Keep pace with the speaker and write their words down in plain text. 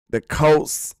the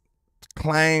Colts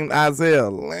claimed Isiah.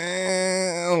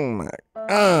 Oh my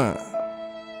God.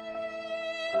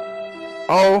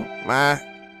 Oh my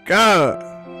God.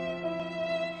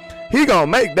 He gonna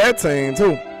make that team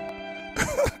too.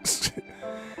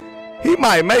 He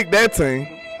might make that team.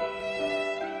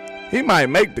 He might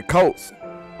make the Colts.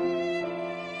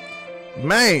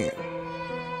 Man.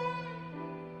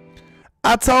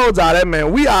 I told y'all that,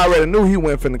 man. We already knew he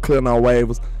went finna clear no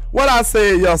waivers. What I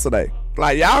said yesterday.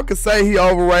 Like, y'all can say he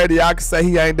overrated. Y'all can say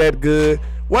he ain't that good.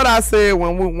 What I said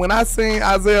when I seen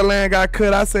Isiah Land got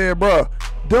cut, I said, bro,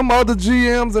 them other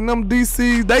GMs and them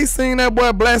DCs, they seen that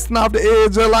boy blasting off the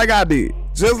edge just like I did.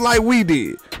 Just like we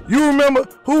did. You remember?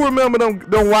 Who remember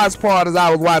them watch parties I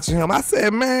was watching him? I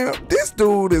said, man, this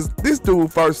dude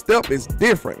first step is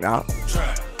different, y'all.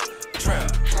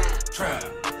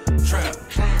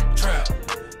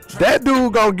 That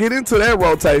dude gonna get into that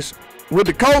rotation. With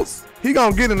the Colts, he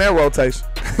gonna get in that rotation.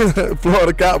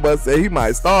 Florida Cowboys said he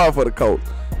might start for the Colts.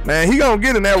 Man, he gonna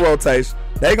get in that rotation.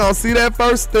 They gonna see that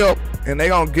first step, and they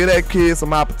gonna give that kid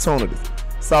some opportunities.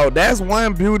 So that's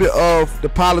one beauty of the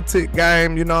politic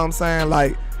game, you know what I'm saying?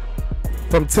 Like,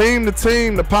 from team to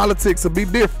team, the politics will be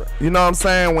different. You know what I'm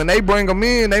saying? When they bring him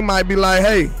in, they might be like,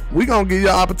 hey, we gonna give you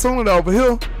an opportunity over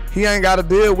here. He ain't got to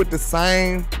deal with the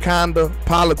same kind of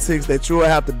politics that you'll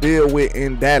have to deal with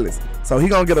in Dallas. So he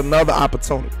gonna get another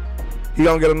opportunity. He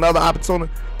gonna get another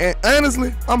opportunity. And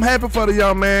honestly, I'm happy for the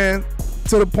young man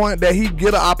to the point that he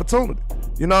get an opportunity.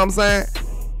 You know what I'm saying?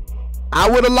 I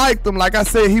would have liked him. Like I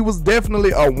said, he was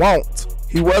definitely a want.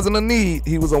 He wasn't a need,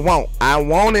 he was a want. I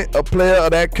wanted a player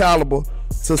of that caliber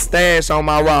to stash on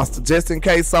my roster, just in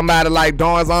case somebody like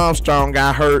Dorrance Armstrong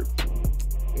got hurt.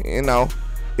 You know,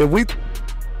 if we...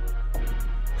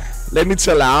 Let me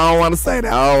chill out. I don't want to say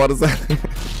that. I don't want to say that.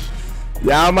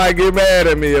 Y'all might get mad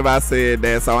at me if I said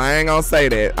that, so I ain't going to say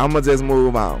that. I'm going to just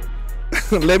move on.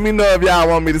 Let me know if y'all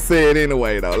want me to say it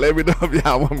anyway, though. Let me know if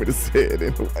y'all want me to say it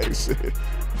anyway. Shit.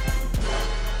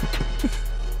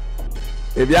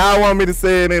 If y'all want me to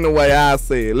say it anyway, I'll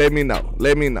say it. Let me know.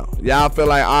 Let me know. Y'all feel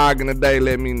like arguing today,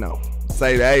 let me know.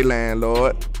 Say, hey,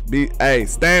 landlord. Hey,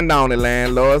 stand on it,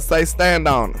 landlord. Say, stand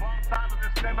on it.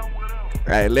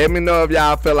 Hey, let me know if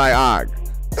y'all feel like arguing.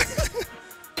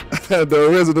 The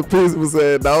original people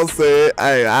said, don't say it.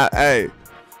 Hey,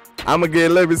 I'ma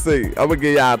get, let me see. I'ma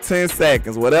give y'all 10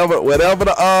 seconds. Whatever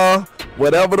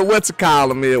the what you call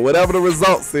them is, whatever the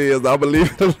results is, I'ma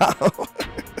leave it alone.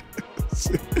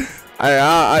 Hey,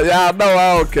 y'all know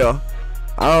I don't care.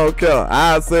 I don't care.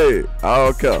 I say it. I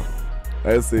don't care.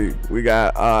 Let's see. We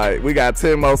got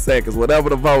 10 more seconds. Whatever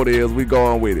the vote is, we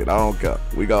going with it. I don't care.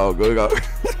 We go.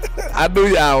 I knew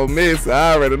y'all would miss it.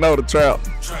 I already know the trap.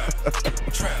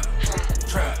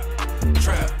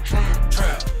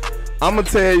 I'ma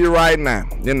tell you right now,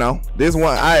 you know, this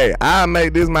one, hey, I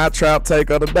make this my trap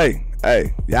take of the day.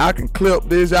 Hey, y'all can clip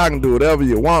this, y'all can do whatever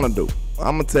you wanna do.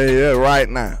 I'ma tell you that right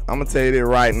now. I'ma tell you that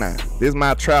right now. This is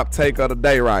my trap take of the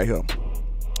day right here.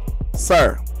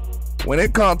 Sir, when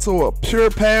it comes to a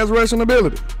pure pass rushing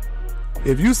ability,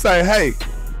 if you say, hey,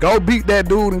 go beat that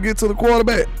dude and get to the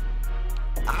quarterback,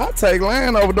 I'll take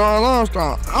Land over Dorrance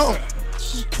Armstrong.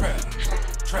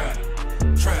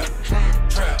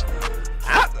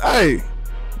 Hey,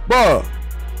 bro,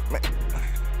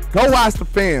 go watch the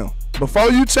film.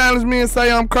 Before you challenge me and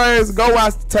say I'm crazy, go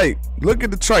watch the tape. Look at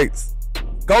the traits.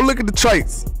 Go look at the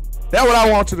traits. That's what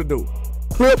I want you to do.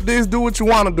 Clip this, do what you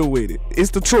want to do with it. It's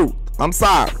the truth. I'm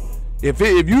sorry. If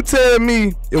you tell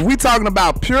me, if we talking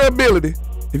about pure ability,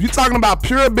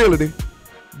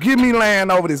 give me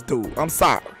Land over this dude. I'm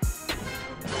sorry.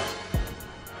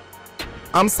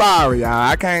 I'm sorry, y'all.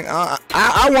 I can't.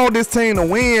 I want this team to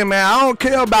win, man. I don't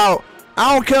care about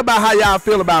how y'all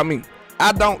feel about me.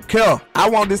 I don't care. I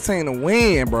want this team to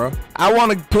win, bro. I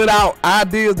want to put out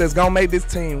ideas that's gonna make this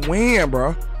team win,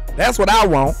 bro. That's what I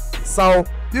want. So,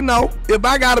 you know, if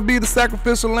I gotta be the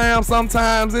sacrificial lamb,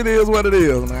 sometimes it is what it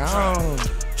is, man.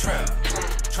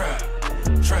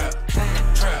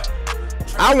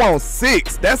 I want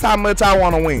 6. That's how much I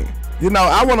want to win. You know,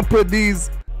 I want to put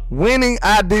these winning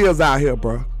ideas out here,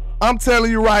 bro. I'm telling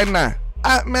you right now.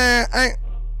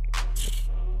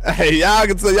 Hey, y'all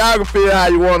can feel how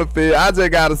you want to feel. I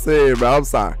just gotta say it, bro. I'm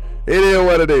sorry. It is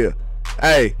what it is.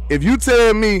 Hey, if you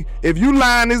tell me, if you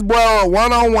line this boy up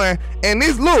one-on-one, and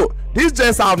this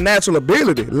just off natural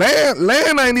ability.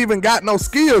 Land ain't even got no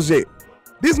skills yet.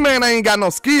 This man ain't got no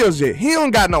skills yet. He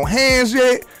don't got no hands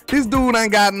yet. This dude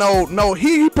ain't got no.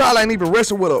 He probably ain't even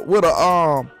wrestled with a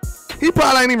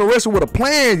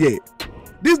plan yet.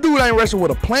 This dude ain't wrestled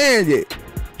with a plan yet.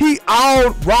 He all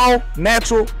raw,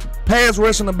 natural pass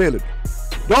rushing ability.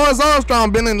 Dorrance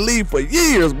Armstrong been in the league for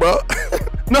years, bro.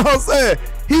 Know what I'm saying?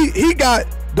 He got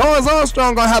Dorrance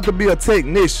Armstrong gonna have to be a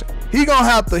technician. He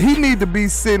need to be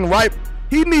sitting right.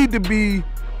 He need to be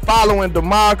following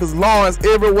DeMarcus Lawrence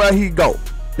everywhere he go.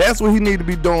 That's what he need to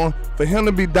be doing for him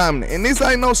to be dominant. And this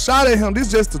ain't no shot at him. This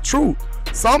is just the truth.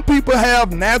 Some people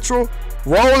have natural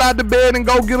roll out the bed and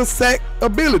go get a sack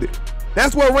ability.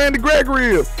 That's what Randy Gregory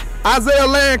is. Isaiah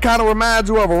Land kind of reminds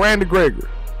you of a Randy Gregory.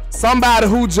 Somebody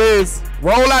who just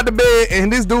roll out the bed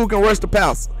and this dude can rush the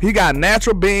passer. He got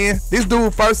natural bend. This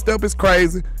dude first step is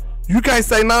crazy. You can't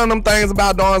say none of them things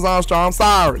about Dorrance Armstrong. I'm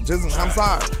sorry. I'm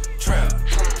sorry.